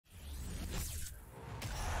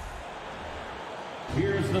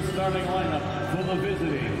Here's the starting lineup for the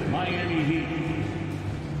visiting Miami Heat.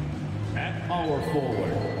 At power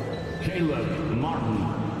forward, Caleb Martin.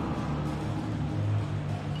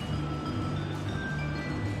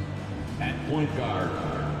 At point guard,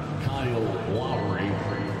 Kyle Lowry.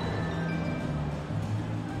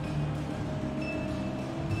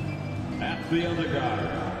 At the other guard,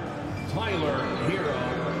 Tyler Hero.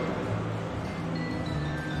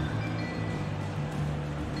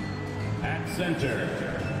 At center,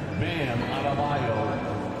 Bam Adebayo.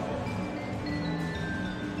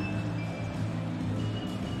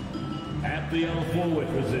 At the forward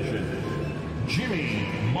position, Jimmy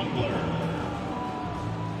Butler.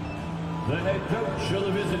 The head coach of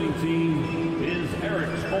the visiting team is Eric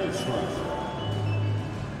Spoelstra.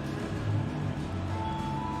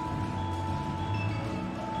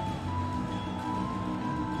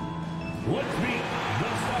 Let's meet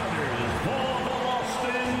the starters for the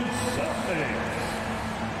Boston Celtics.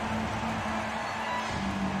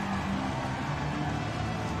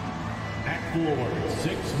 At forward,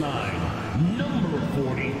 6'9", number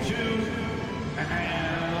 42,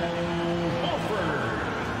 Al Horford.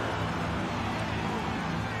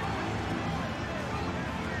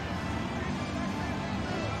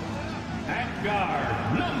 At guard,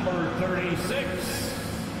 number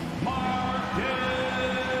 36, Marcus.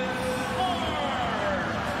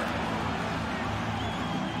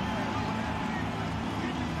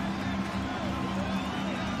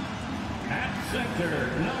 Center,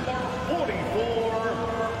 number 44,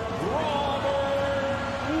 Robert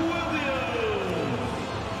Williams.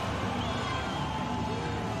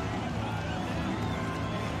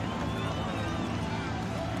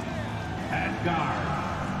 At guard,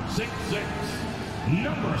 6'6",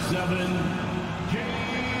 number 7,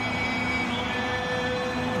 Jaylen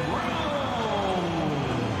Brown.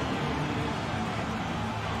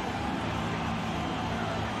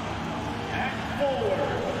 At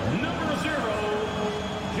forward, number 0,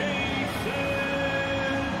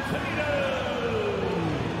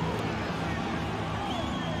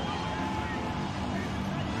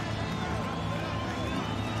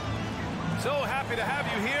 So happy to have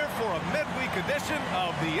you here for a midweek edition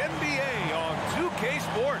of the NBA on 2K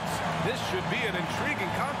Sports. This should be an intriguing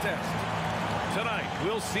contest. Tonight,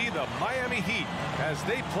 we'll see the Miami Heat as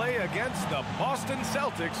they play against the Boston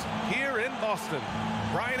Celtics here in Boston.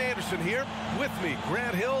 Brian Anderson here, with me,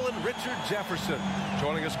 Grant Hill and Richard Jefferson.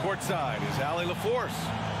 Joining us courtside is Allie LaForce.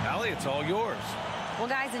 Allie, it's all yours. Well,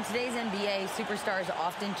 guys, in today's NBA, superstars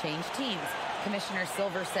often change teams. Commissioner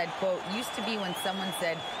Silver said, quote, used to be when someone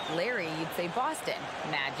said Larry, you'd say Boston.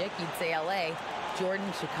 Magic, you'd say LA. Jordan,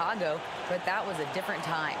 Chicago. But that was a different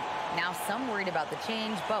time. Now some worried about the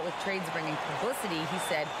change, but with trades bringing publicity, he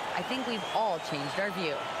said, I think we've all changed our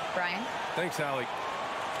view. Brian? Thanks, Allie.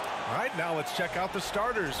 All right, now let's check out the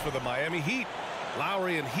starters for the Miami Heat.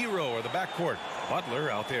 Lowry and Hero are the backcourt.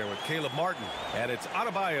 Butler out there with Caleb Martin. And it's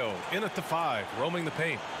Adebayo in at the 5, roaming the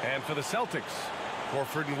paint. And for the Celtics,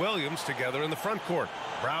 Horford and Williams together in the front court.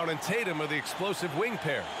 Brown and Tatum are the explosive wing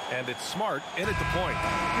pair. And it's Smart in at the point.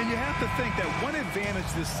 And you have to think that one advantage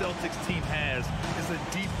this Celtics team has is a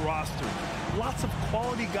deep roster. Lots of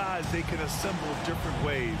quality guys they can assemble different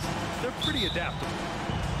ways. They're pretty adaptable.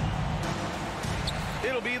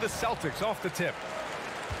 It'll be the Celtics off the tip.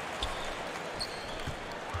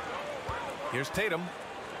 Here's Tatum.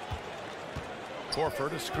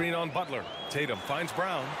 Horford, a screen on Butler. Tatum finds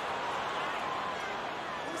Brown.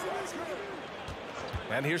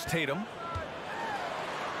 And here's Tatum.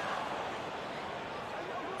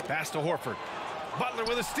 Pass to Horford. Butler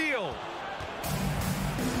with a steal.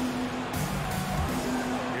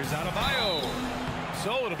 Here's Adebayo.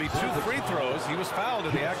 So it'll be 2 free throws. He was fouled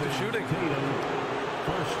in the act of shooting.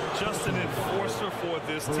 Just an enforcer for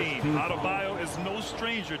this team. Adebayo is no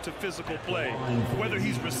stranger to physical play, whether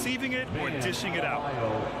he's receiving it or dishing it out.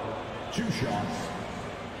 2 shots.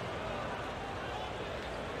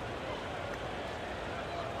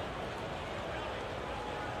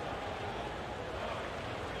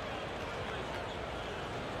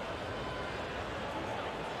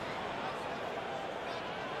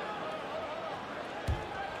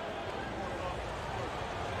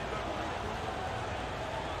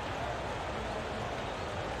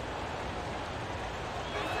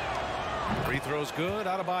 Free throw's good,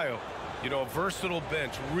 Adebayo. You know, a versatile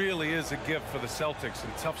bench really is a gift for the Celtics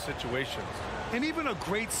in tough situations. And even a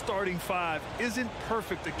great starting 5 isn't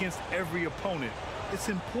perfect against every opponent. It's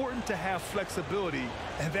important to have flexibility,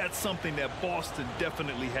 and that's something that Boston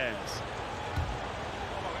definitely has.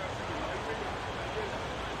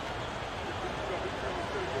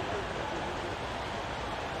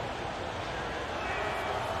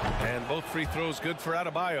 And both free throws good for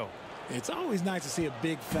Adebayo. It's always nice to see a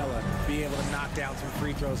big fella be able to knock down some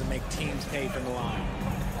free throws and make teams pay from the line.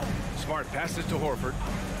 Smart passes to Horford.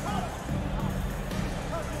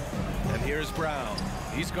 And here's Brown.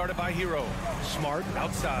 He's guarded by Hero. Smart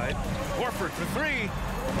outside. Horford for three.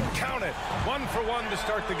 Count it. 1 for 1 to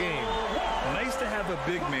start the game. Nice to have a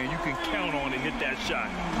big man you can count on to hit that shot.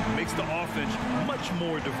 Makes the offense much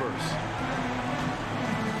more diverse.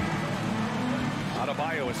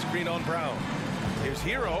 Adebayo, a screen on Brown. Here's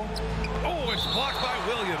Hero. Oh, it's blocked by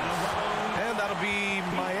Williams. And that'll be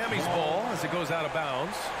Miami's ball as it goes out of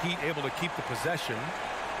bounds. Heat able to keep the possession.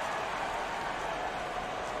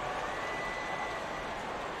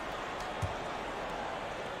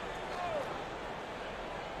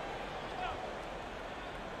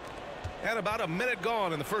 And about a minute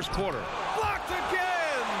gone in the first quarter. Blocked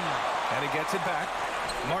again! And he gets it back.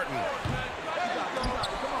 Martin.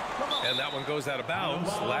 And that one goes out of bounds.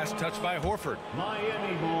 Last touch by Horford.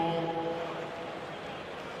 Miami ball.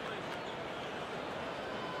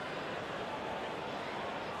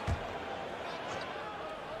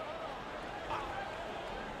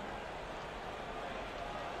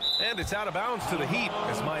 And it's out of bounds to the Heat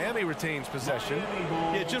as Miami retains possession.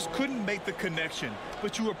 Yeah, just couldn't make the connection,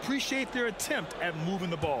 but you appreciate their attempt at moving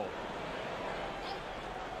the ball.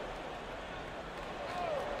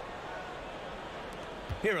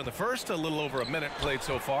 Here in the first, a little over a minute played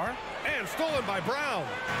so far. And stolen by Brown.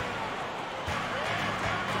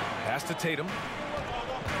 Pass to Tatum.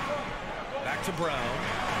 Back to Brown.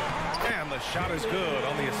 And the shot is good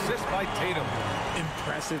on the assist by Tatum.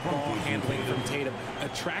 Impressive ball handling from Tatum.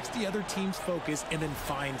 Attracts the other team's focus and then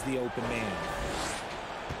finds the open man.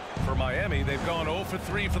 For Miami, they've gone 0 for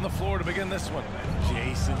 3 from the floor to begin this one.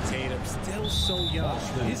 Jason Tatum, still so young.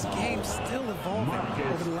 His game's still evolving.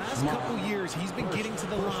 Over the last couple years, he's been getting to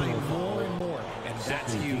the line more and more, and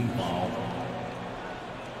that's huge.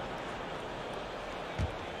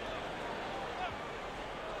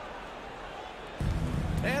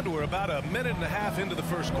 And we're about a minute and a half into the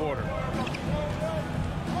first quarter.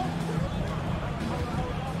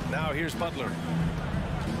 Now here's Butler.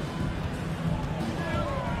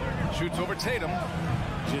 Shoots over Tatum.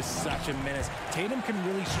 Just such a menace. Tatum can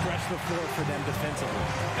really stretch the floor for them defensively.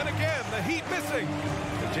 And again, the Heat missing.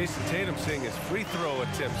 And Jason Tatum seeing his free throw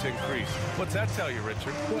attempts increase. What's that tell you,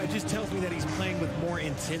 Richard? Well, it just tells me that he's playing with more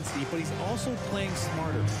intensity, but he's also playing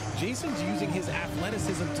smarter. Jason's using his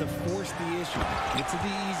athleticism to force the issue. Get to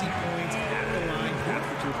the easy points, at the line, that's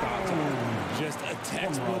what your thoughts are. Just a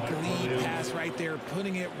textbook lead pass right there,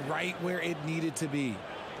 putting it right where it needed to be.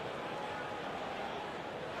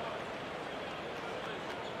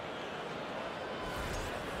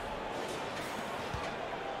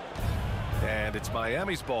 And it's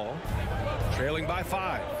Miami's ball, trailing by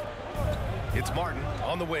 5. It's Martin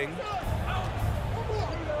on the wing.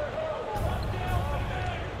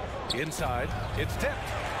 Inside, it's tipped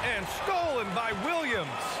and stolen by Williams.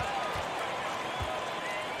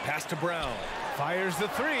 Pass to Brown, fires the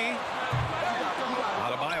three.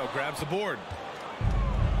 Adebayo grabs the board.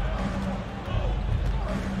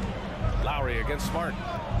 Lowry against Smart.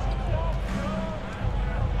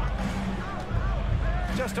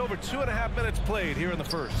 Just over 2.5 minutes played here in the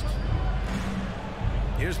first.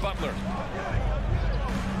 Here's Butler.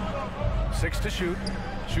 6 to shoot.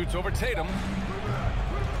 Shoots over Tatum.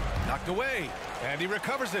 Knocked away. And he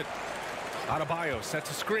recovers it. Adebayo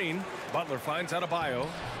sets a screen. Butler finds Adebayo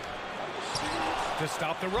to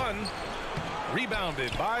stop the run.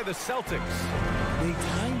 Rebounded by the Celtics. They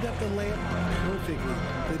timed up the layup perfectly.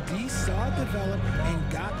 The D saw it develop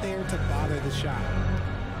and got there to bother the shot.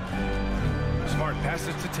 Smart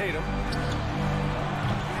passes to Tatum.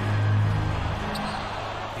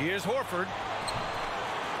 Here's Horford.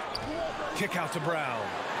 Kick out to Brown.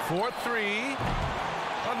 4-3.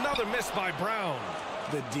 Another miss by Brown.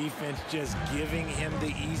 The defense just giving him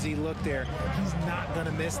the easy look there. He's not going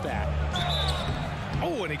to miss that.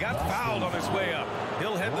 Oh, and he got fouled on his way up.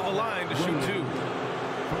 He'll head to the line to shoot 2.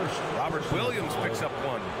 Robert Williams picks up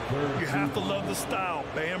 1. You have to love the style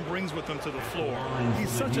Bam brings with him to the floor. He's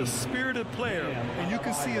such a spirited player, and you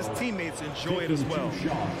can see his teammates enjoy it as well.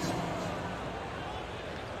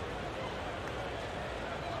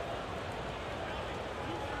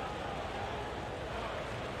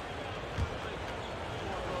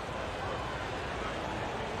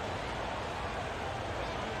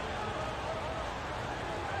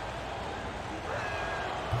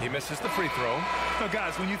 He misses the free throw. Now,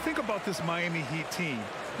 guys, when you think about this Miami Heat team,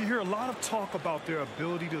 you hear a lot of talk about their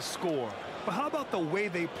ability to score. But how about the way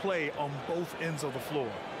they play on both ends of the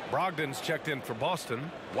floor? Brogdon's checked in for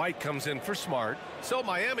Boston. White comes in for Smart. So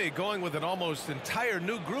Miami going with an almost entire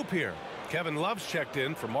new group here. Kevin Love's checked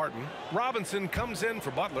in for Martin. Robinson comes in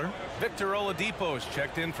for Butler. Victor Oladipo's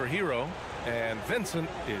checked in for Hero. And Vincent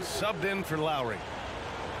is subbed in for Lowry.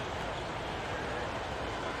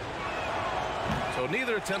 So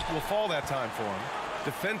neither attempt will fall that time for him.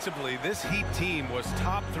 Defensively, this Heat team was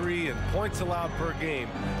top 3 in points allowed per game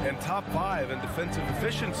and top 5 in defensive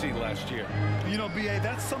efficiency last year. You know, B.A.,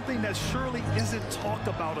 that's something that surely isn't talked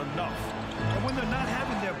about enough. And when they're not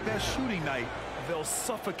having their best shooting night, they'll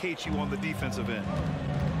suffocate you on the defensive end.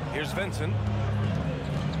 Here's Vincent.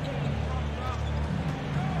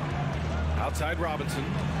 Outside Robinson.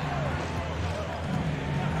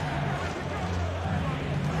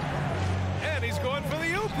 And he's going for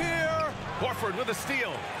the oop here. Horford with a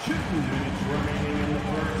steal. 2 minutes remaining in the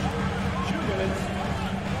first. 2 minutes.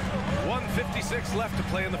 1:56 left to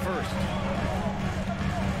play in the first.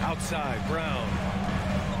 Outside, Brown.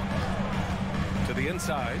 To the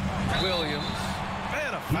inside, Williams.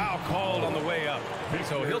 And a foul called on the way up.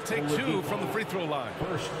 So he'll take 2 from the free throw line.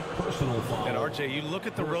 First personal foul. And RJ, you look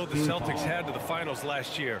at the road the Celtics had to the finals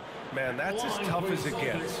last year. Man, that's as tough as it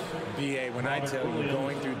gets. BA, when I tell you,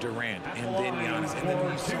 going through Durant and then Giannis, and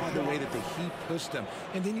then you saw the way that the Heat pushed them,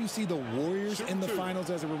 and then you see the Warriors in the finals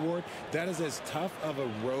as a reward, that is as tough of a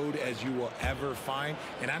road as you will ever find.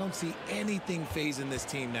 And I don't see anything phasing this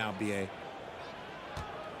team now, BA.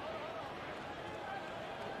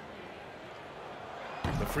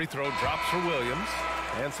 The free throw drops for Williams.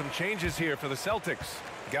 And some changes here for the Celtics.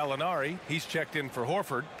 Gallinari, he's checked in for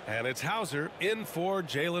Horford. And it's Hauser in for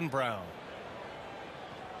Jaylen Brown.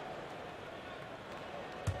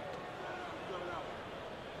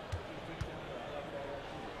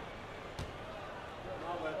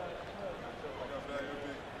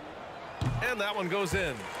 And that one goes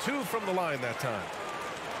in. 2 from the line that time.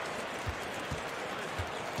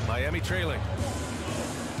 Miami trailing.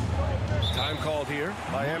 Time called here.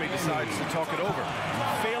 Miami decides to talk it over.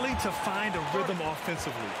 Failing to find a rhythm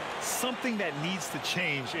offensively. Something that needs to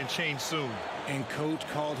change and change soon. And coach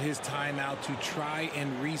called his timeout to try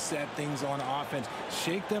and reset things on offense.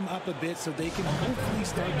 Shake them up a bit so they can hopefully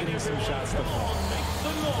start getting some shots to fall. Make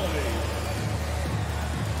the noise.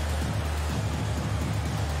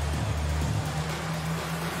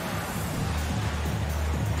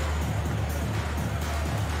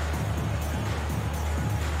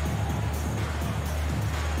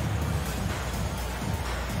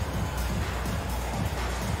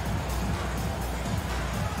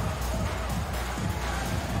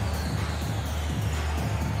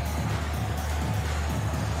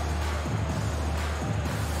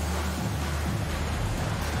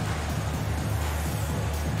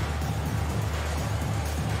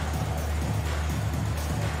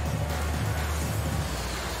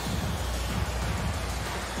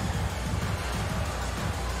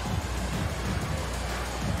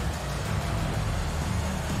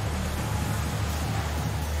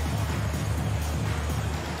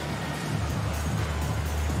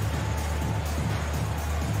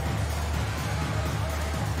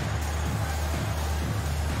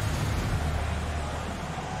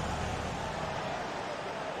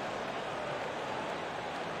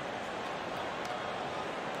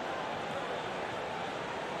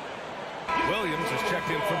 Williams is checked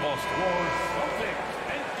in for Boston. For Celtics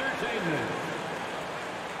Entertainment.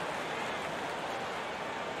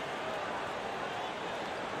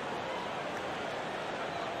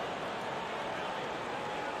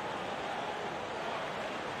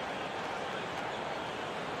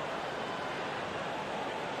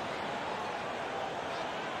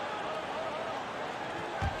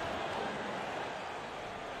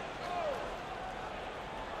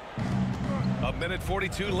 A minute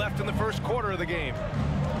 42 left in the first quarter of the game.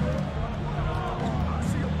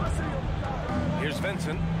 Here's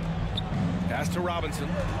Vincent. Pass to Robinson.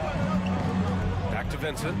 Back to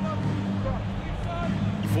Vincent.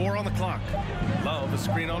 4 on the clock. Love a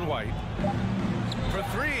screen on White. For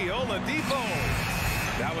 3, Oladipo.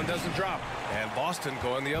 That one doesn't drop. And Boston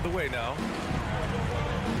going the other way now.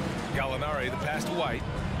 Gallinari, the pass to White.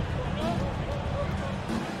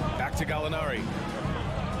 Back to Gallinari.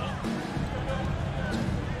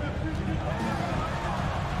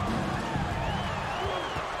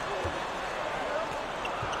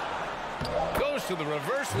 Goes to the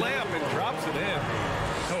reverse layup and drops it in.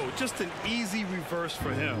 Oh, just an easy reverse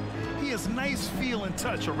for him. He has nice feel and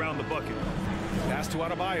touch around the bucket. Pass to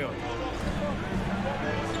Adebayo.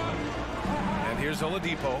 And here's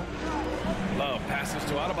Oladipo. Love passes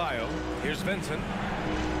to Adebayo. Here's Vincent.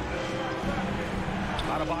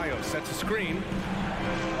 Adebayo sets a screen.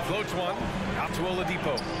 Floats one, out to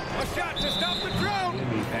Oladipo. A shot to stop the drought.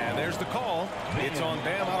 And there's the call. It's on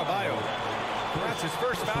Bam Adebayo. That's his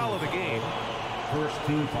first foul of the game. First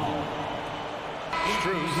team foul.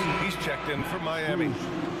 Strus, he's checked in for Miami.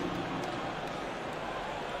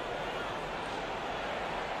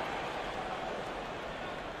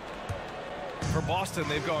 For Boston,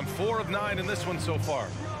 they've gone 4 of 9 in this one so far.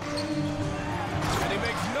 And he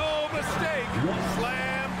makes no mistake.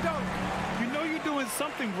 Slam dunk. You know you're doing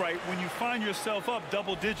something right when you find yourself up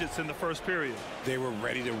double digits in the first period. They were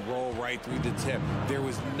ready to roll right through the tip. There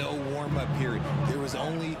was no warm-up period. There was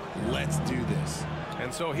only, let's do this.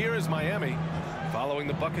 And so here is Miami following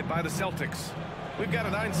the bucket by the Celtics. We've got a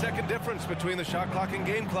 9-second difference between the shot clock and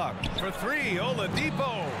game clock. For 3,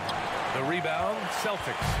 Oladipo. The rebound,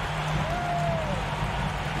 Celtics.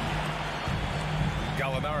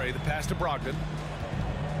 Gallinari, the pass to Brogdon.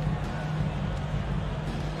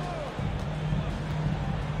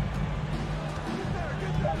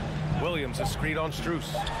 Williams, a screen on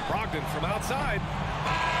Strus. Brogdon from outside.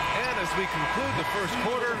 And as we conclude the first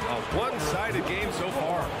quarter, a one-sided game so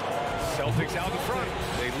far. Celtics out in front.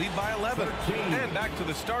 They lead by 11. And back to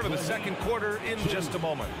the start of the second quarter in just a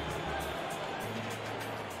moment.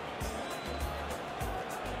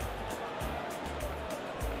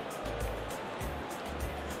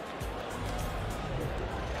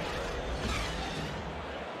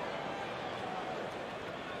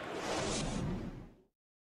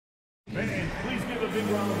 Please give a big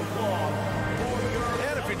round of applause.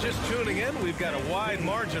 And if you're just tuning in, we've got a wide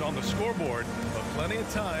margin on the scoreboard, but plenty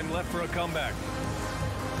of time left for a comeback.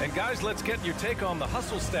 And guys, let's get your take on the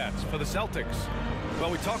hustle stats for the Celtics.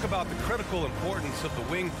 Well, we talk about the critical importance of the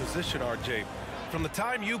wing position, RJ. From the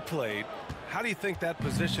time you played, how do you think that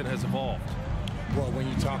position has evolved? Well, when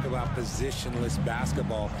you talk about positionless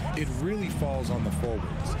basketball, it really falls on the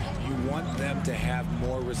forwards. You want them to have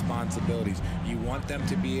more responsibilities. You want them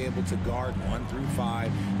to be able to guard 1 through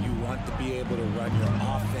 5. You want to be able to run your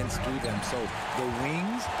offense through them. So the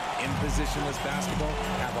wings in positionless basketball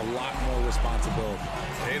have a lot more responsibility.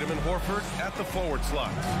 Tatum and Horford at the forward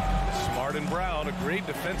slots. Smart and Brown, a great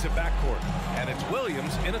defensive backcourt. And it's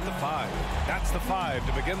Williams in at the 5. That's the 5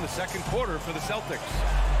 to begin the second quarter for the Celtics.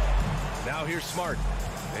 Now here's Smart.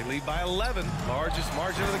 They lead by 11, largest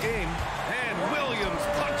margin of the game. And Williams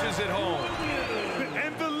punches it home.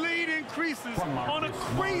 And the lead increases on a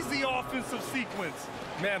crazy offensive sequence.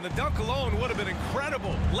 Man, the dunk alone would have been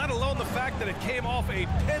incredible, let alone the fact that it came off a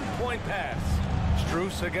pinpoint pass.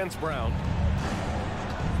 Strus against Brown.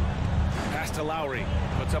 Pass to Lowry.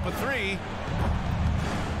 Puts up a 3.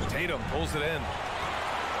 Tatum pulls it in.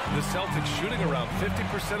 The Celtics shooting around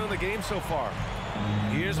 50% of the game so far.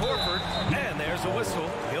 Here's Horford, and there's a whistle.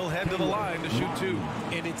 He'll head to the line to shoot 2.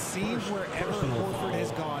 And it seems wherever Horford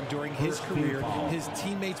has gone during his career, his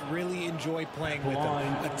teammates really enjoy playing with him.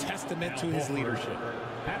 A testament to his leadership.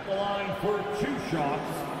 At the line for 2 shots.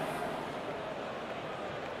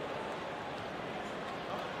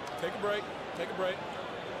 Take a break. Take a break.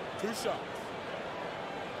 2 shots.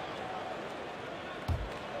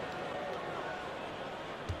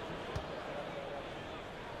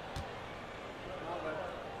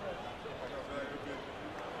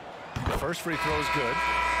 First free throw is good.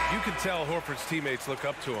 You can tell Horford's teammates look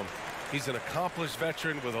up to him. He's an accomplished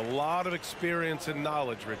veteran with a lot of experience and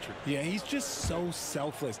knowledge, Richard. Yeah, he's just so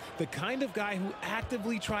selfless. The kind of guy who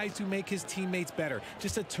actively tries to make his teammates better.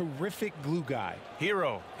 Just a terrific glue guy.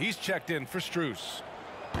 Hero, he's checked in for Strus.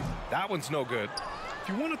 That one's no good. If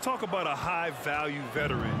you want to talk about a high-value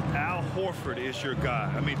veteran, Al Horford is your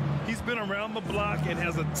guy. I mean, he's been around the block and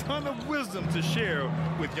has a ton of wisdom to share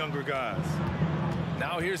with younger guys.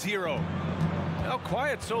 Now here's Hero. Now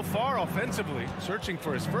quiet so far offensively, searching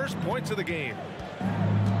for his first points of the game.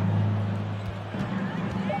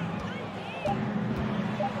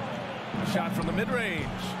 Shot from the mid-range.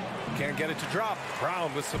 Can't get it to drop.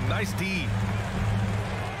 Brown with some nice D.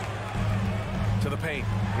 To the paint.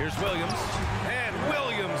 Here's Williams. And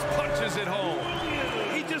Williams punches it home.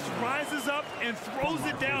 He just rises up and throws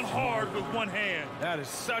it down hard with one hand. That is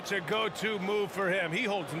such a go-to move for him. He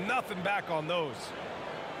holds nothing back on those.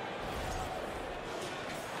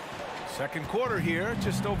 Second quarter here,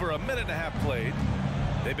 just over a minute and a half played.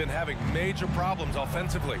 They've been having major problems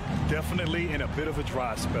offensively. Definitely in a bit of a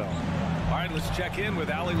dry spell. All right, let's check in with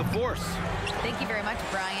Allie LaForce. Thank you very much,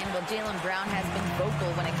 Brian. Well, Jaylen Brown has been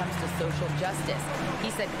vocal when it comes to social justice.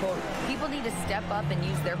 He said, quote, people need to step up and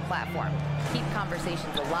use their platform. Keep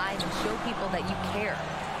conversations alive and show people that you care.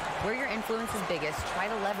 Where your influence is biggest, try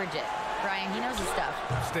to leverage it. Brian, he knows his stuff.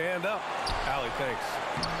 Stand up. Allie, thanks.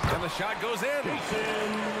 And the shot goes in.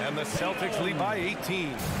 And the Celtics lead by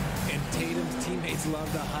 18. And Tatum's teammates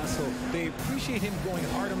love the hustle. They appreciate him going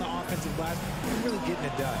hard on the offensive glass and really getting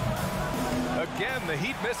it done. Again, the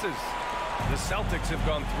Heat misses. The Celtics have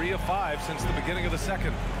gone 3 of 5 since the beginning of the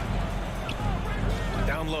second.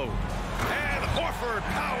 Down low. And Horford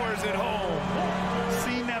powers it home.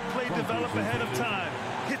 Seen that play develop ahead of time.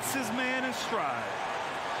 Hits his man in stride.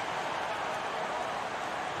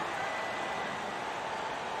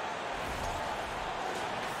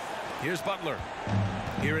 Here's Butler.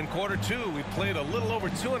 Here in quarter 2, we've played a little over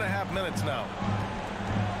 2.5 minutes now.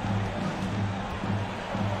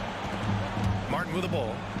 Martin with the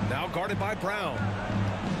ball. Now guarded by Brown.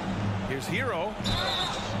 Here's Hero.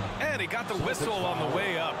 And he got the whistle on the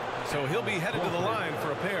way up. So he'll be headed to the line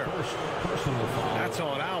for a pair. That's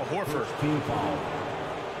on Al Horford. Team foul.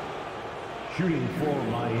 Shooting for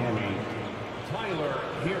Miami, Tyler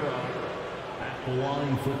Hero at the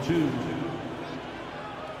line for 2.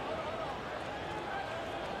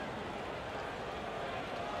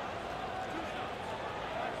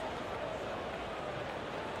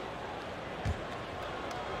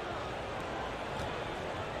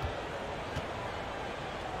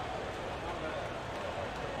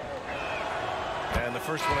 And the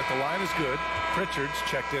first one at the line is good. Pritchard's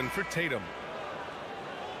checked in for Tatum.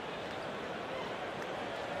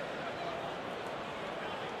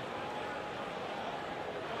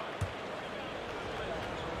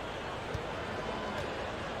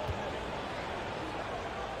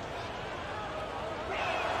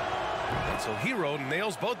 And so Hero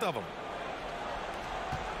nails both of them.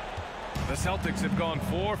 The Celtics have gone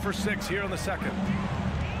 4 for 6 here in the second.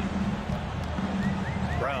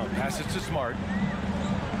 Brown passes to Smart.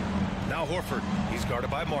 Now Horford. He's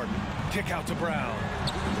guarded by Martin. Kick out to Brown.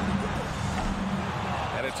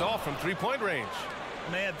 And it's off from three-point range.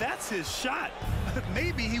 Man, that's his shot.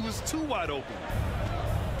 Maybe he was too wide open.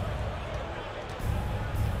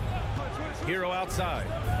 Hero outside.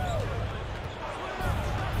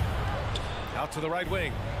 Out to the right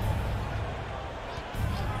wing.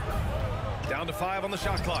 Down to 5 on the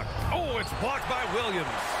shot clock. Oh, it's blocked by Williams.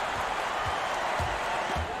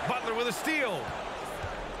 Butler with a steal.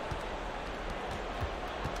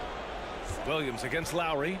 Williams against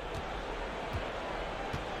Lowry.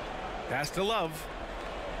 Pass to Love.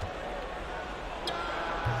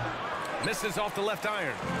 Misses off the left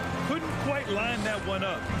iron. Couldn't quite line that one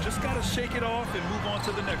up. Just got to shake it off and move on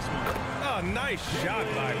to the next one. Oh, nice shot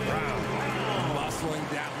by Brown. Muscling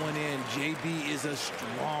that one in. JB is a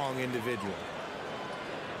strong individual.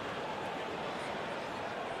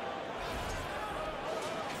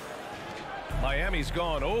 Miami's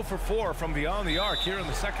gone 0 for 4 from beyond the arc here in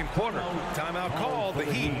the second quarter. Timeout called, the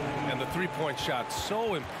Heat, and the three-point shot.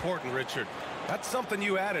 So important, Richard. That's something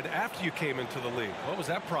you added after you came into the league. What was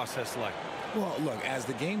that process like? Well, look, as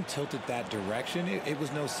the game tilted that direction, it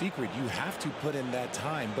was no secret. You have to put in that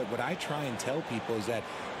time. But what I try and tell people is that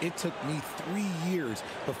it took me 3 years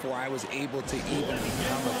before I was able to even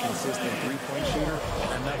become a consistent three-point shooter,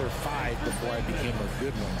 and another 5 before I became a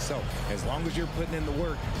good one. So as long as you're putting in the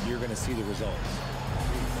work, you're going to see the results.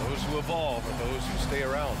 Those who evolve are those who stay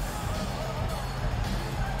around.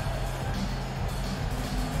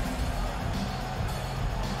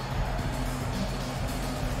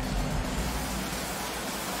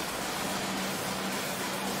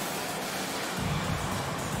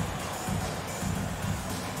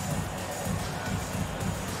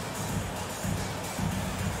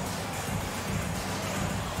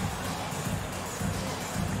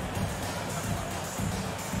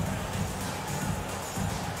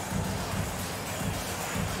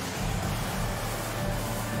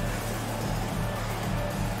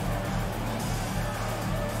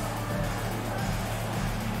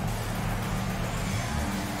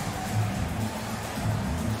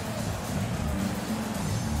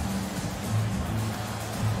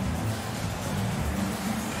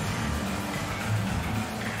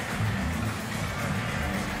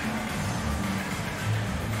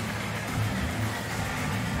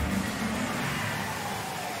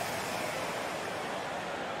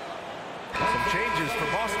 Changes for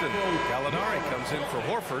Boston. Gallinari comes in for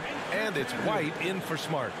Horford, and it's White in for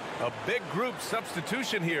Smart. A big group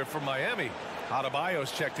substitution here for Miami.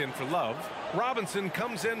 Adebayo's checked in for Love. Robinson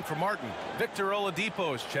comes in for Martin. Victor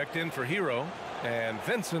Oladipo's checked in for Hero. And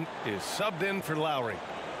Vincent is subbed in for Lowry.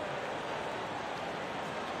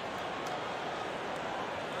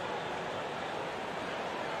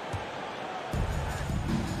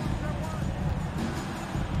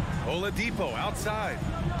 Oladipo outside.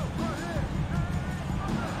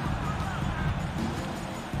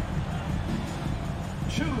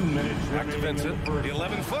 2 minutes Back to remaining in Vincent, the the first.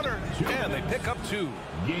 11-footer, and they pick up 2.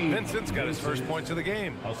 Vincent's got his first points of the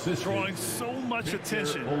game. Drawing so much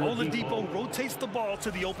attention. Oladipo rotates the ball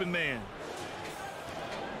to the open man.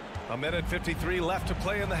 1:53 left to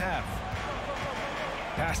play in the half.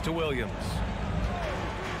 Pass to Williams.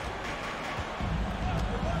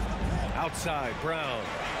 Outside, Brown.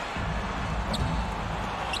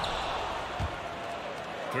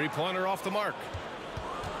 Three-pointer off the mark.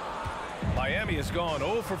 Miami has gone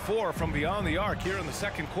 0 for 4 from beyond the arc here in the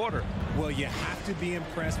second quarter. Well, you have to be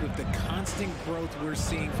impressed with the constant growth we're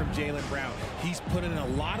seeing from Jaylen Brown. He's put in a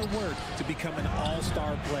lot of work to become an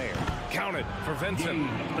all-star player. Counted for Vincent.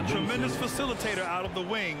 A tremendous facilitator out of the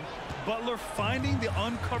wing. Butler finding the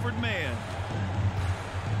uncovered man.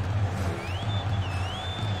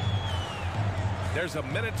 There's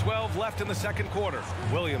 1:12 left in the second quarter.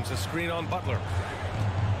 Williams a screen on Butler.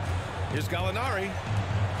 Here's Gallinari.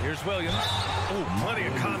 Here's Williams. Oh, plenty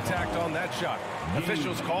of contact on that shot.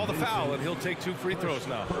 Officials call the foul, and he'll take 2 free throws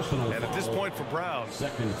now. And at this point for Brown,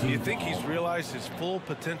 do you think he's realized his full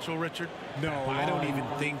potential, Richard? No, I don't even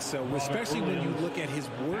think so, especially when you look at his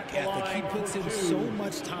work ethic. He puts in so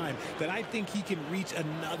much time that I think he can reach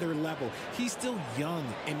another level. He's still young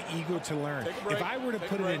and eager to learn. If I were to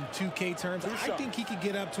put it in 2K terms, I think he could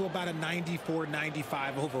get up to about a 94,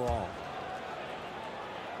 95 overall.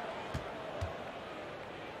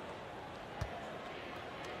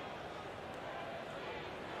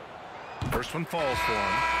 First one falls for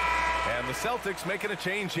him. And the Celtics making a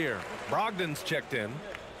change here. Brogdon's checked in.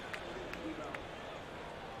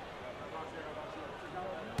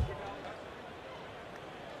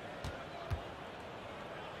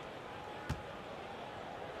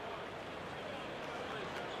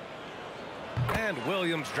 And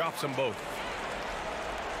Williams drops them both.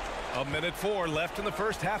 1:04 left in the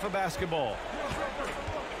first half of basketball.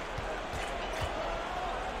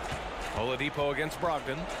 Oladipo against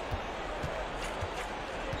Brogdon.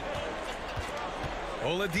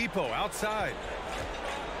 Oladipo outside.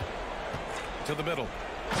 To the middle.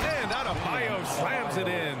 And Adebayo slams it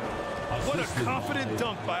in. What a confident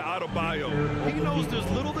dunk by Adebayo. He knows there's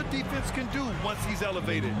little the defense can do once he's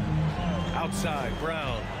elevated. Outside,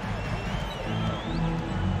 Brown.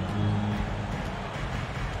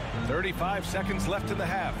 35 seconds left in the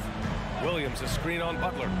half. Williams a screen on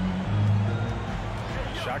Butler.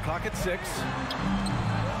 Shot clock at 6.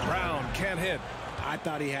 Brown can't hit. I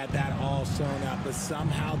thought he had that all sewn up, but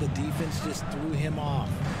somehow the defense just threw him off.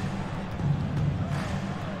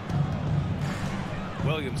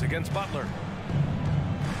 Williams against Butler.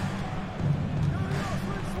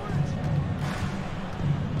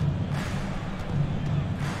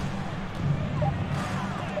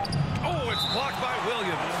 Oh, it's blocked by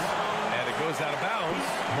Williams. And it goes out of bounds.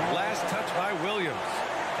 Last touch by Williams.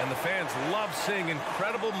 And the fans love seeing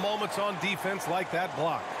incredible moments on defense like that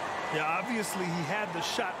block. Yeah, obviously he had the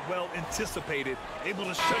shot well anticipated, able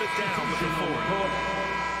to shut it down looking forward.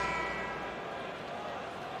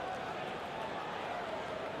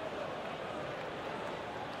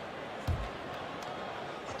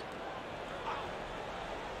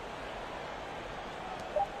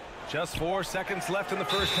 Just 4 seconds left in the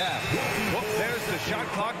first half. Whoop, there's the shot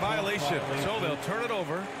clock violation. So they'll turn it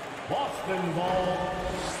over. Boston ball.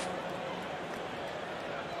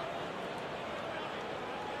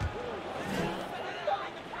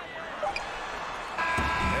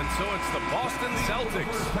 So it's the Boston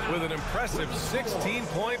Celtics with an impressive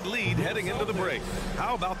 16-point lead heading into the break.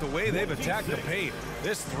 How about the way they've attacked the paint?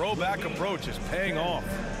 This throwback approach is paying off.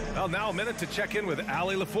 Well, now a minute to check in with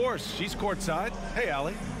Allie LaForce. She's courtside. Hey,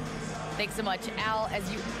 Allie. Thanks so much, Al.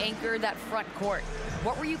 As you anchor that front court,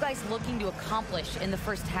 what were you guys looking to accomplish in the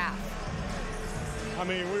first half? I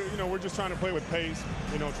mean, we're just trying to play with pace.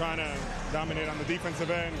 Trying to dominate on the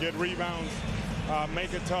defensive end, get rebounds,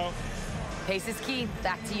 make it tough. Pace is key.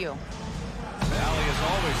 Back to you. Allie, as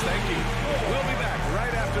always, thank you. We'll be back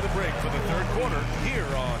right after the break for the third quarter here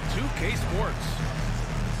on 2K Sports.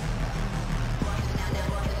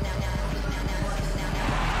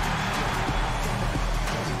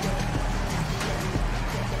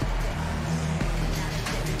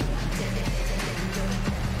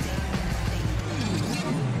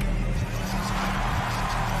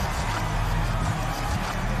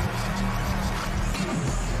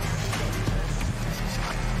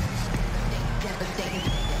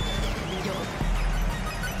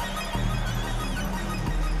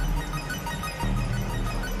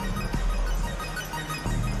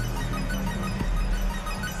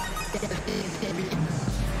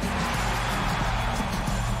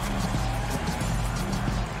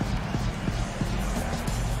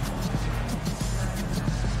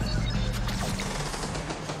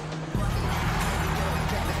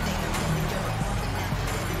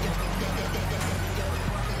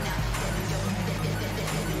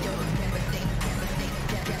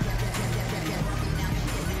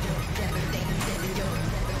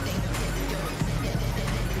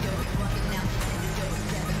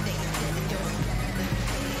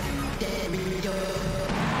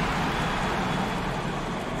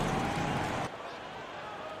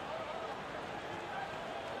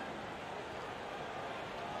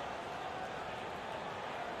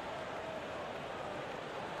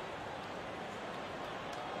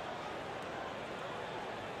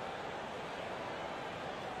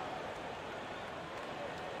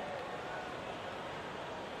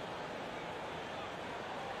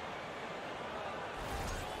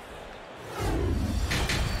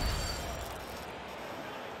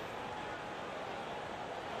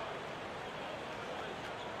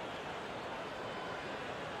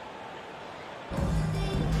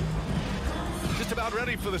 just about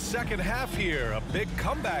ready for the second half here. A big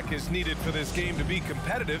comeback is needed for this game to be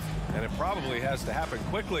competitive, and it probably has to happen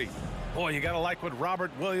quickly. Boy, you got to like what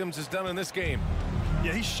Robert Williams has done in this game.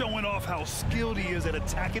 Yeah, he's showing off how skilled he is at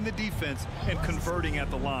attacking the defense and converting at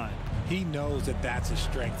the line. He knows that that's a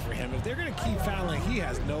strength for him. If they're going to keep fouling, he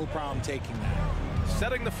has no problem taking that.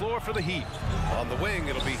 Setting the floor for the Heat. On the wing,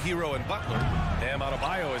 it'll be Hero and Butler. Bam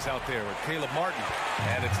Adebayo is out there with Caleb Martin.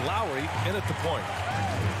 And it's Lowry in at the point.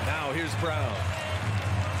 Now here's Brown.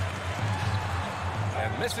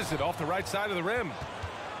 And misses it off the right side of the rim.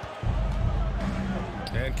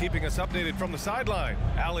 And keeping us updated from the sideline,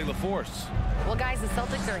 Allie LaForce. Well, guys, the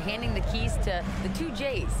Celtics are handing the keys to the two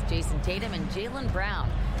J's, Jason Tatum and Jaylen Brown.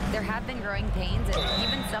 There have been growing pains, and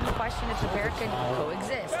even some question if the pair could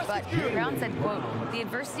coexist. But Brown said, quote, "The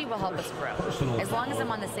adversity will help us grow. As long as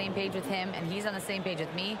I'm on the same page with him and he's on the same page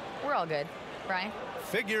with me, we're all good." Brian?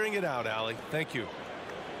 Figuring it out, Allie. Thank you.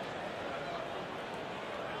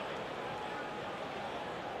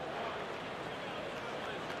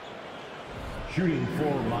 Shooting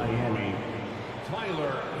for Miami,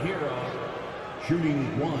 Tyler Hero,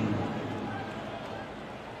 shooting 1.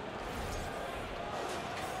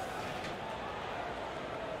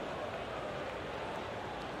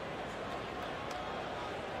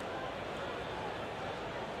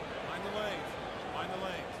 Mind the lanes. Mind the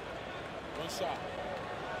lanes. One shot.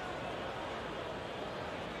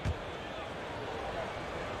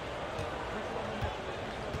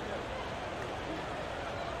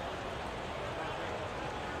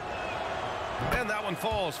 And that one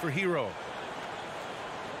falls for Hero.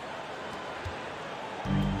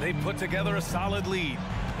 They put together a solid lead.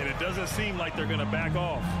 And it doesn't seem like they're going to back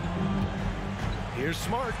off. Here's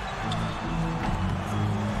Smart.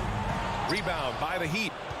 Rebound by the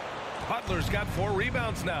Heat. Butler's got 4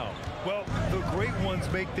 rebounds now. Well, the great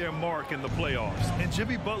ones make their mark in the playoffs, and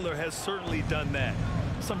Jimmy Butler has certainly done that.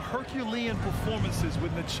 Some Herculean performances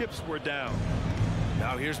when the chips were down.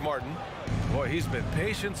 Now here's Martin. Boy, he's been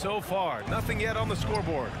patient so far. Nothing yet on the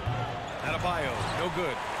scoreboard. Adebayo, no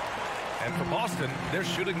good. And for Boston, they're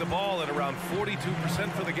shooting the ball at around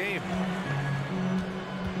 42% for the game.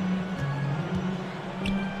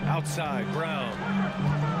 Outside, Brown.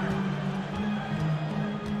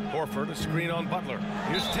 Horford, a screen on Butler.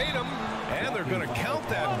 Here's Tatum, and they're going to count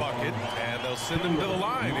that bucket, and they'll send him to the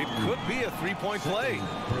line. It could be a 3-point play.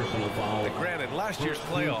 And granted, last year's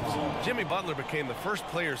playoffs, Jimmy Butler became the first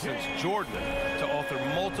player since Jordan to author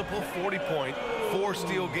multiple 40-point,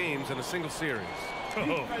 4-steal games in a single series.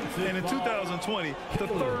 Oh, and in 2020, the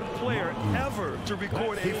third player ever to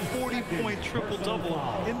record a 40-point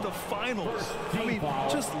triple-double in the finals. I mean,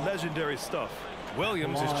 just legendary stuff.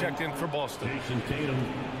 Williams is checked in for Boston. Jason Tatum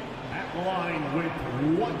at the line with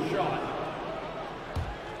 1 shot.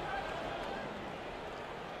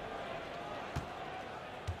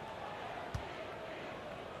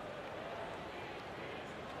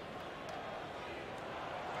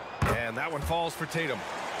 And that one falls for Tatum.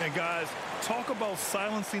 And guys, talk about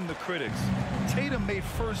silencing the critics. Tatum made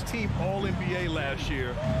first-team All-NBA last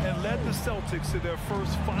year and led the Celtics to their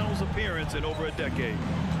first finals appearance in over a decade.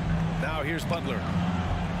 Now here's Butler.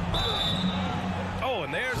 Oh,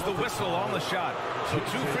 and there's the whistle on the shot. So 2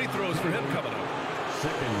 free throws for him coming up.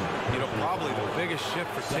 You know, probably the biggest shift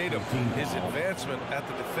for Tatum, his advancement at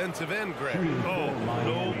the defensive end, Greg. Oh,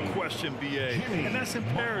 no question, B.A. And that's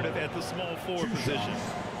imperative at the small forward position.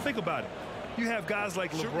 Think about it. You have guys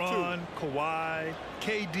like LeBron, Kawhi,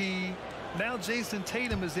 KD. Now Jason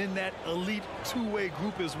Tatum is in that elite 2-way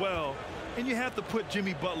group as well. And you have to put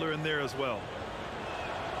Jimmy Butler in there as well.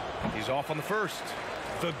 He's off on the first.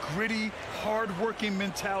 The gritty, hard-working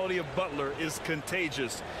mentality of Butler is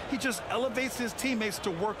contagious. He just elevates his teammates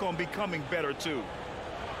to work on becoming better, too.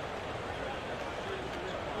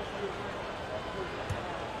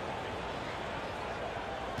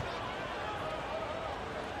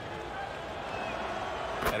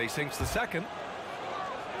 And he sinks the second.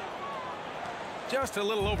 Just a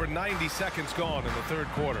little over 90 seconds gone in the third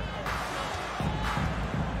quarter.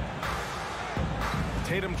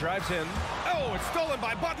 Tatum drives in. Oh, it's stolen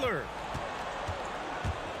by Butler.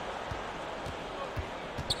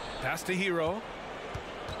 Pass to Hero.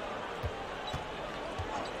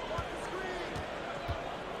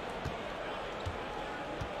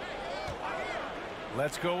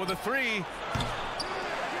 Let's go with a 3.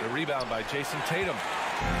 The rebound by Jason Tatum.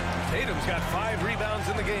 Tatum's got 5 rebounds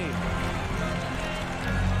in the game.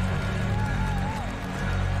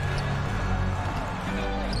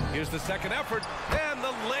 Here's the second effort, and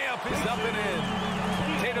the layup is up and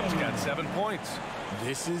in. Tatum's got 7 points.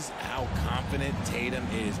 This is how confident Tatum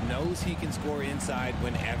is. Knows he can score inside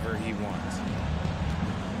whenever he wants.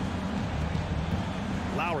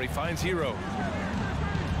 Lowry finds Hero.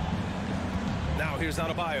 Now here's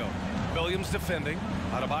Adebayo. Williams defending.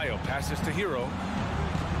 Adebayo passes to Hero.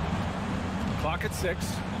 Clock at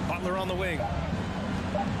 6. Butler on the wing.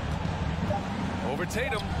 Over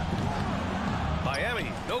Tatum. Miami,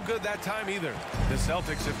 no good that time either. The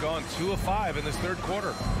Celtics have gone 2 of 5 in this third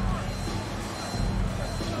quarter.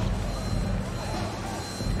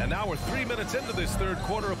 And now we're 3 minutes into this third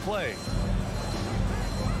quarter of play.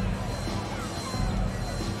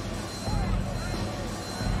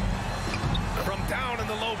 From down in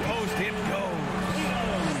the low post, it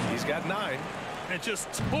goes. He's got 9. And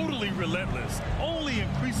just totally relentless, only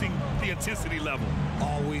increasing the intensity level.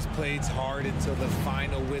 Always plays hard until the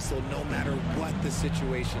final whistle, no matter what the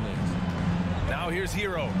situation is. Now here's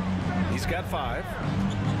Hero. He's got 5.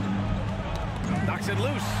 Knocks it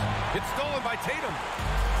loose. It's stolen by Tatum.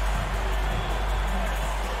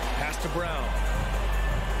 Pass to Brown.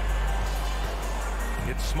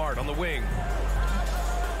 It's Smart on the wing.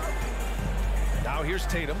 Now here's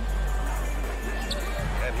Tatum.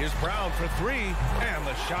 And here's Brown for 3. And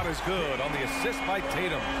the shot is good on the assist by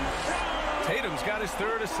Tatum. Tatum's got his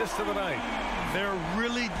 3rd assist of the night. They're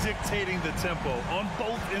really dictating the tempo on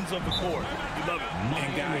both ends of the court. You love it.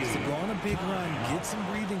 And guys, to go on a big run, get some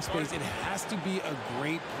breathing space, it has to be a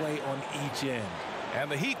great play on each end. And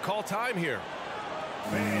the Heat call time here.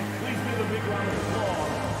 Fans, please give a big round of applause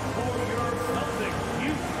for your Celtics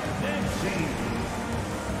youth next team.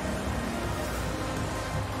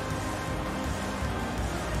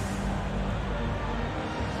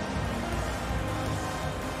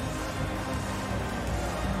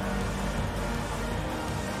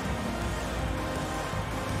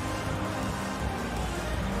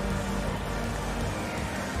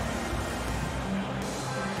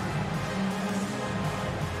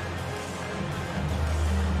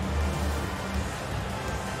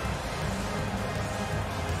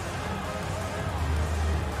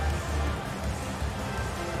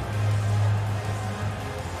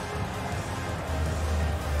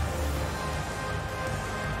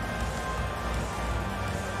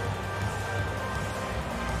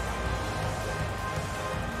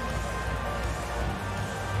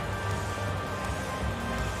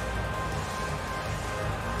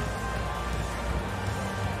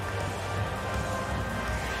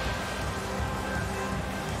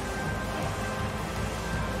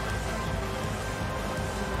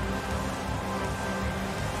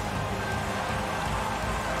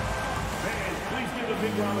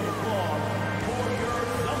 Big round of applause for your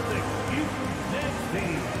Celtics youth next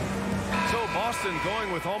team. So Boston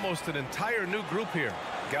going with almost an entire new group here.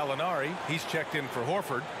 Gallinari, he's checked in for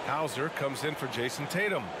Horford. Hauser comes in for Jason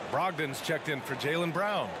Tatum. Brogdon's checked in for Jaylen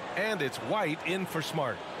Brown. And it's White in for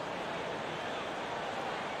Smart.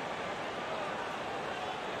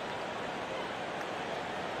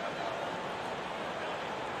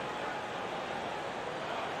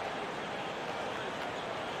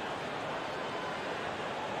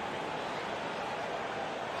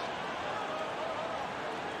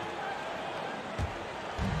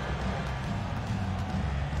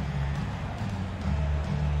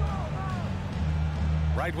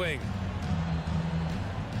 Right wing.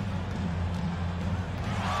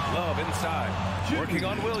 Love inside. Working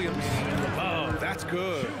on Williams. Oh, that's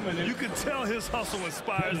good. You can tell his hustle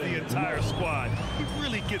inspires the entire squad. He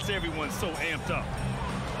really gets everyone so amped up.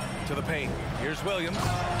 To the paint. Here's Williams.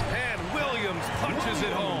 And Williams punches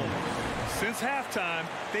it home. Since halftime,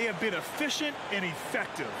 they have been efficient and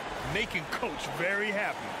effective, making Coach very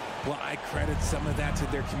happy. Well, I credit some of that to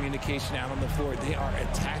their communication out on the floor. They are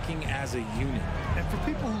attacking as a unit. And for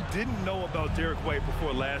people who didn't know about Derek White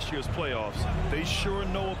before last year's playoffs, they sure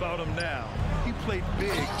know about him now. He played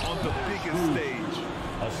big on the biggest stage.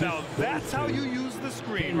 Now, that's how you use the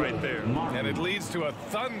screen right there. And it leads to a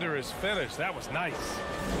thunderous finish. That was nice.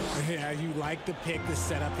 Yeah, you like the pick to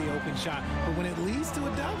set up the open shot. But when it leads to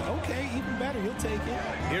a dunk, okay, even better. You'll take it.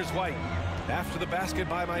 Here's White. After the basket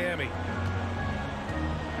by Miami.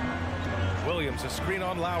 Williams, a screen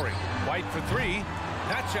on Lowry. White for 3.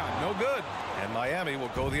 That shot, no good. And Miami will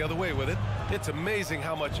go the other way with it. It's amazing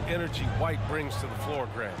how much energy White brings to the floor,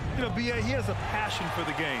 Grant. You know, B.A., he has a passion for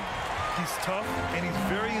the game. He's tough, and he's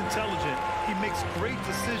very intelligent. He makes great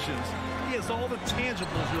decisions. He has all the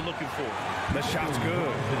tangibles you're looking for. The shot's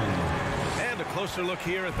good. And a closer look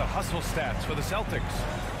here at the hustle stats for the Celtics.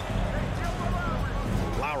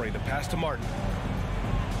 Lowry, the pass to Martin.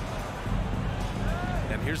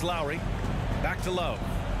 And here's Lowry. Back to Love.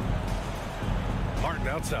 Martin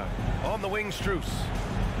outside. On the wing, Strus.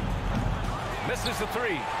 Misses the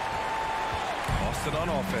 3. Boston on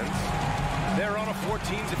offense. They're on a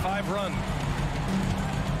 14-5 run.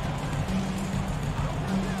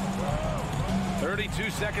 32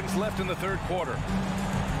 seconds left in the third quarter.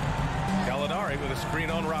 Gallinari with a screen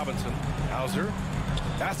on Robinson. Hauser.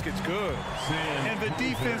 Basket's good. And the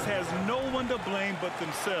defense has no one to blame but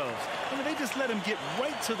themselves. I mean, they just let him get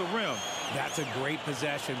right to the rim. That's a great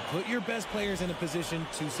possession. Put your best players in a position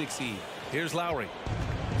to succeed. Here's Lowry.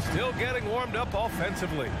 Still getting warmed up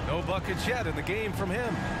offensively. No buckets yet in the game from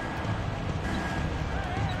him.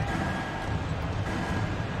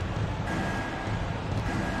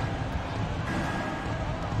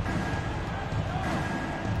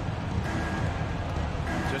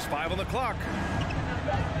 Just 5 on the clock.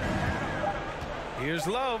 Here's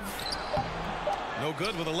Love. No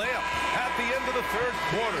good with a layup. At the end of the third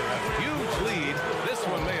quarter, a huge lead. This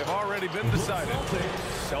one may have already been decided.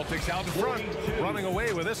 Celtics out in front, running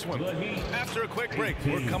away with this one. After a quick break,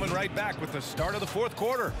 we're coming right back with the start of the fourth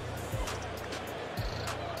quarter.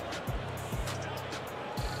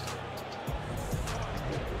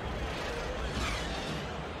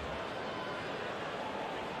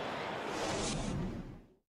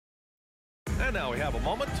 And now we have a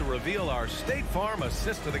moment to reveal our State Farm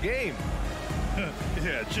assist of the game.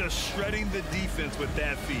 Yeah, just shredding the defense with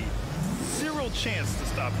that feed. Zero chance to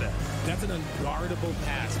stop that. That's an unguardable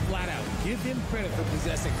pass, flat out. Give him credit for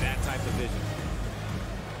possessing that type of vision.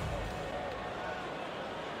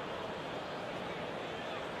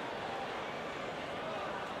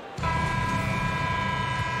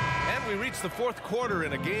 And we reach the fourth quarter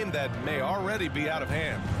in a game that may already be out of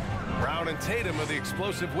hand. Brown and Tatum are the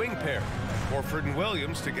explosive wing pair. Horford and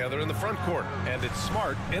Williams together in the front court. And it's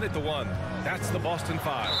Smart in at the one. That's the Boston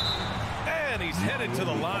 5. And he's headed to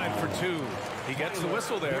the line for 2. He gets the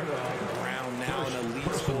whistle there. Brown, now an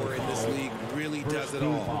elite scorer in this league, really does it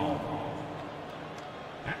all.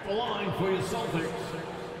 At the line for the Celtics,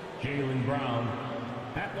 Jaylen Brown.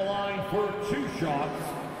 At the line for 2 shots.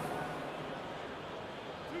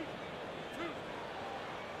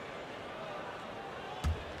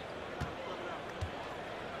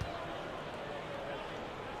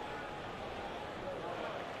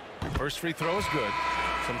 First free throw is good.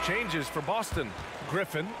 Some changes for Boston.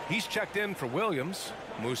 Griffin, he's checked in for Williams.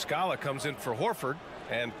 Muscala comes in for Horford.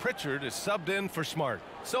 And Pritchard is subbed in for Smart.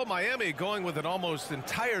 So Miami going with an almost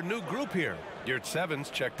entire new group here. Yurtseven's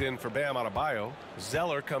checked in for Bam Adebayo.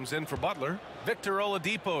 Zeller comes in for Butler. Victor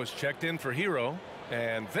Oladipo is checked in for Hero.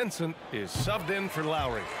 And Vincent is subbed in for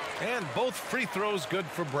Lowry. And both free throws good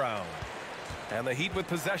for Brown. And the Heat with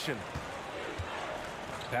possession.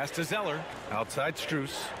 Pass to Zeller. Outside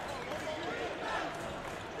Strus.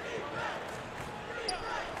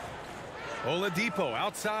 Oladipo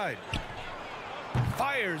outside.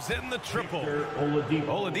 Fires in the triple.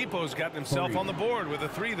 Oladipo's gotten himself on the board with a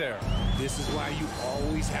 3 there. This is why you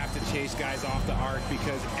always have to chase guys off the arc,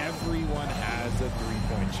 because everyone has a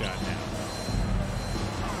three-point shot now.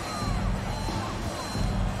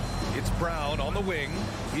 It's Brown on the wing.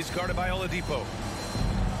 He's guarded by Oladipo.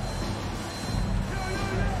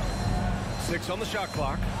 6 on the shot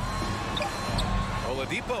clock.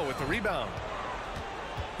 Oladipo with the rebound.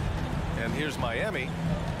 And here's Miami.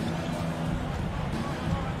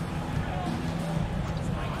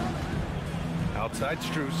 Outside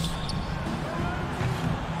Strus.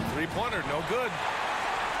 Three-pointer, no good.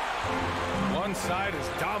 One side is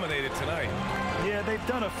dominated tonight. Yeah, they've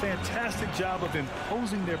done a fantastic job of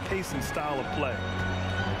imposing their pace and style of play.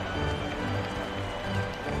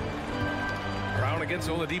 Brown against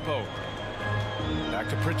Oladipo. Back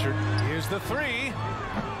to Pritchard. Here's the 3.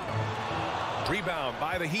 Rebound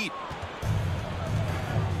by the Heat.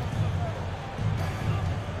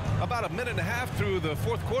 About a minute and a half through the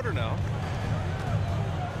fourth quarter now.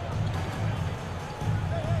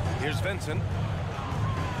 Here's Vincent.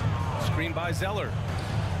 Screen by Zeller.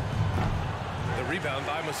 The rebound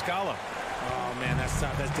by Muscala. Oh, man, that's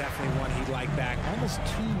tough. That's definitely one he'd like back. Almost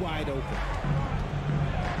too wide open.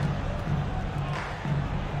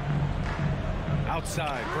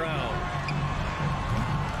 Outside, Brown.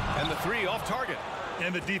 And the 3 off target.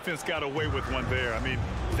 And the defense got away with one there. I mean,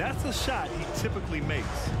 that's a shot he typically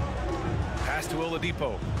makes. Pass to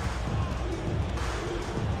Oladipo.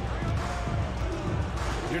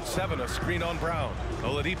 Yurtseven, a screen on Brown.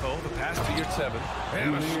 Oladipo, the pass to Yurtseven.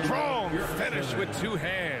 And a strong finish with 2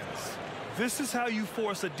 hands. This is how you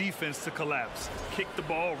force a defense to collapse. Kick the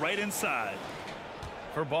ball right inside.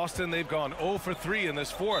 For Boston, they've gone 0 for 3 in this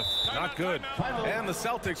fourth. Not good. And the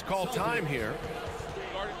Celtics call time here.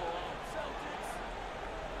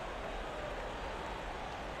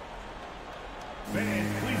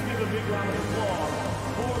 Fans, please give a big round of applause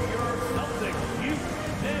for your Celtics youth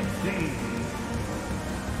next team.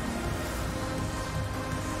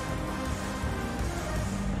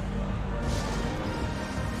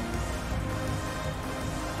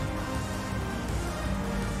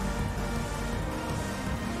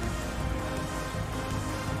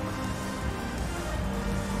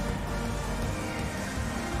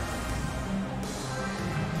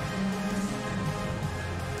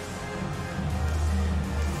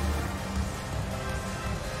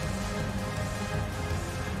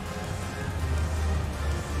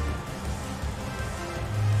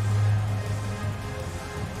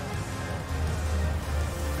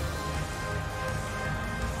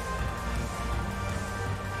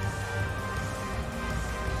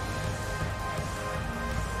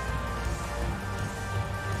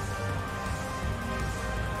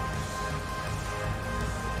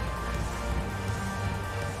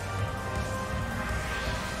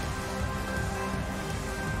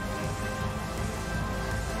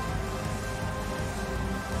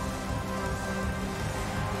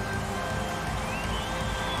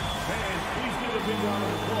 a big round of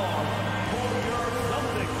applause for your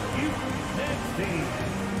Celtics Youth Next Team.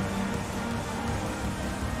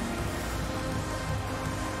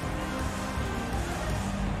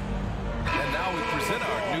 And now we present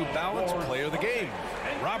our New Balance Player of the Game,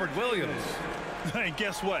 Robert Williams. And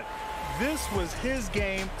guess what? This was his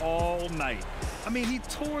game all night. I mean, he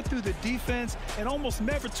tore through the defense and almost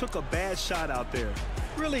never took a bad shot out there.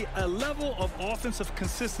 Really, a level of offensive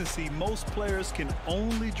consistency most players can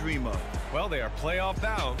only dream of. Well, they are playoff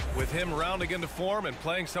bound with him rounding into form and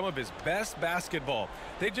playing some of his best basketball.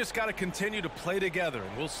 They just got to continue to play together,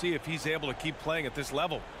 and we'll see if he's able to keep playing at this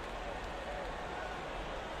level.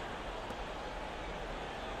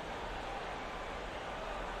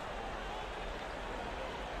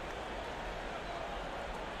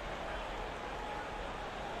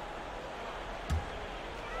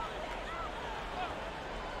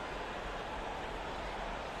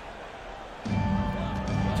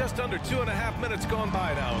 Just under 2.5 minutes gone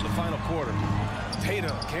by now in the final quarter.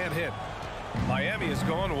 Tatum can't hit. Miami has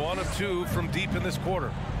gone 1 of 2 from deep in this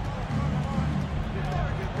quarter.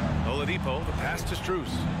 Oladipo, the pass to Strus.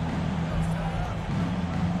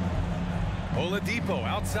 Oladipo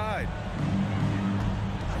outside.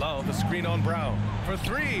 Love, a screen on Brown. For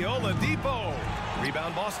 3, Oladipo.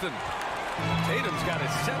 Rebound Boston. Tatum's got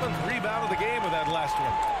his 7th rebound of the game with that last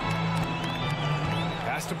one.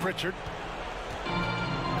 Pass to Pritchard.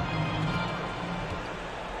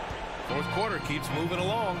 Fourth quarter keeps moving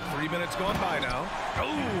along. 3 minutes gone by now.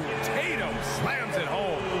 Oh, Tatum slams it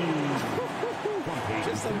home.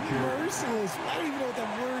 Just a merciless, I don't even know what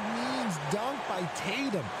that word means, dunk by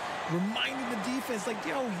Tatum. Reminding the defense, like,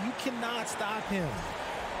 yo, you cannot stop him.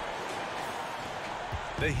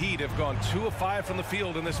 The Heat have gone 2 of 5 from the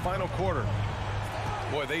field in this final quarter.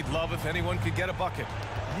 Boy, they'd love if anyone could get a bucket.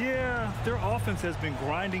 Yeah, their offense has been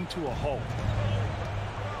grinding to a halt.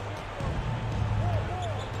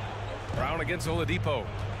 Brown against Oladipo.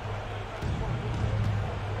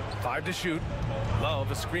 5 to shoot.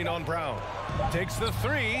 Love, a screen on Brown. Takes the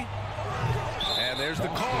 3. And there's the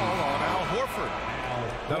call on Al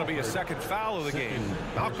Horford. That'll be a second foul of the game.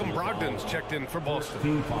 Malcolm Brogdon's checked in for Boston.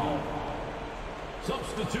 Team foul.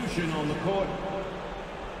 Substitution on the court.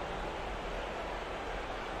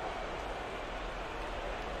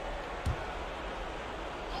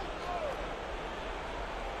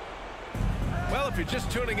 Well, if you're just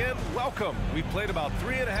tuning in, welcome. We've played about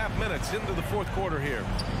 3.5 minutes into the fourth quarter here.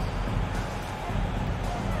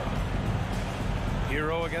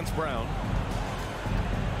 Hero against Brown.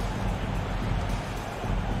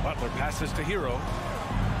 Butler passes to Hero.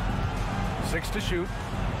 6 to shoot.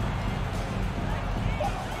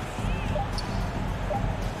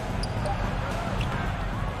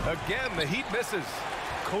 Again, the Heat misses.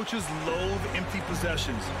 Coaches loathe empty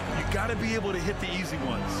possessions. You got to be able to hit the easy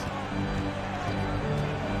ones.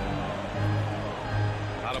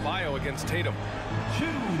 Adebayo against Tatum. 2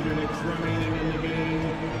 minutes remaining in the game.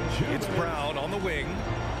 It's Brown on the wing.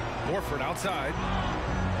 Horford outside.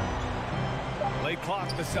 Late clock.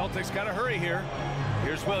 The Celtics got to hurry here.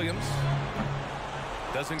 Here's Williams.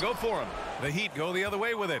 Doesn't go for him. The Heat go the other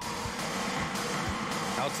way with it.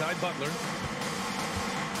 Outside Butler.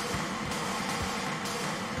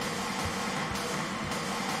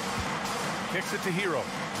 Kicks it to Hero.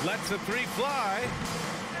 Lets a 3 fly.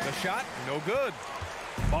 The shot, no good.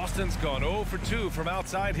 Boston's gone 0 for 2 from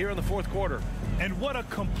outside here in the fourth quarter. And what a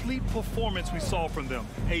complete performance we saw from them.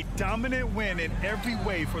 A dominant win in every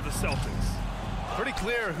way for the Celtics. Pretty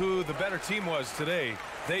clear who the better team was today.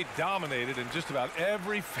 They dominated in just about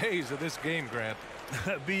every phase of this game, Grant.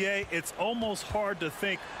 BA, it's almost hard to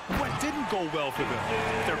think what didn't go well for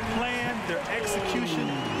them. Their plan, their execution,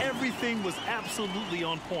 everything was absolutely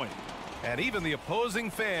on point. And even the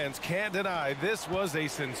opposing fans can't deny this was a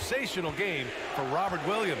sensational game for Robert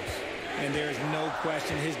Williams. And there's no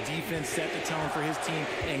question his defense set the tone for his team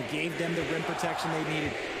and gave them the rim protection they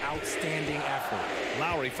needed. Outstanding effort.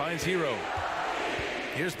 Lowry finds Hero.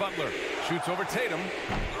 Here's Butler. Shoots over Tatum.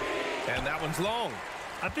 And that one's long.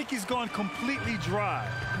 I think he's gone completely dry.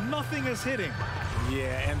 Nothing is hitting.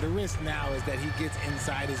 Yeah, and the risk now is that he gets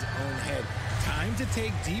inside his own head. Time to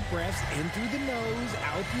take deep breaths in through the nose,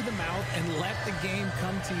 out through the mouth, and let the game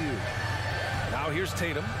come to you. Now here's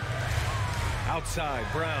Tatum. Outside,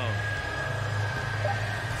 Brown.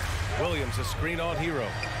 Williams, a screen on Hero.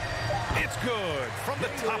 It's good from the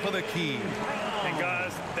top of the key. And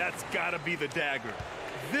guys, that's got to be the dagger.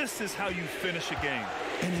 This is how you finish a game.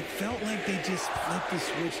 And it felt like they just flipped the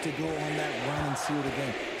switch to go on that run and seal the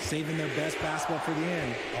game. Saving their best basketball for the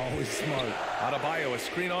end. Always smart. Adebayo, a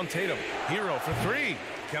screen on Tatum. Hero for 3.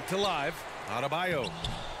 Kept alive. Adebayo.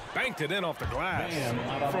 Banked it in off the glass.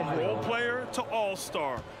 From role player to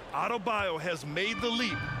all-star, Adebayo has made the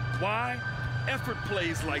leap. Why? Effort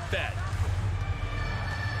plays like that.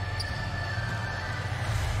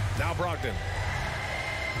 Now Brogdon.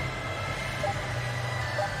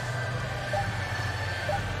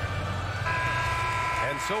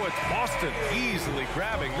 And so it's Boston easily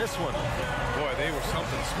grabbing this one. Boy, they were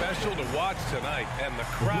something special to watch tonight, and the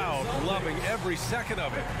crowd loving every second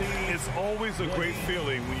of it. It's always a great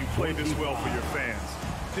feeling when you play this well for your fans.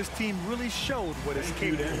 This team really showed what it's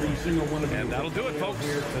capable of. And that'll do it, folks.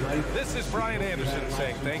 This is Brian Anderson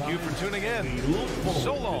saying thank you for tuning in.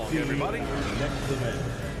 So long, everybody.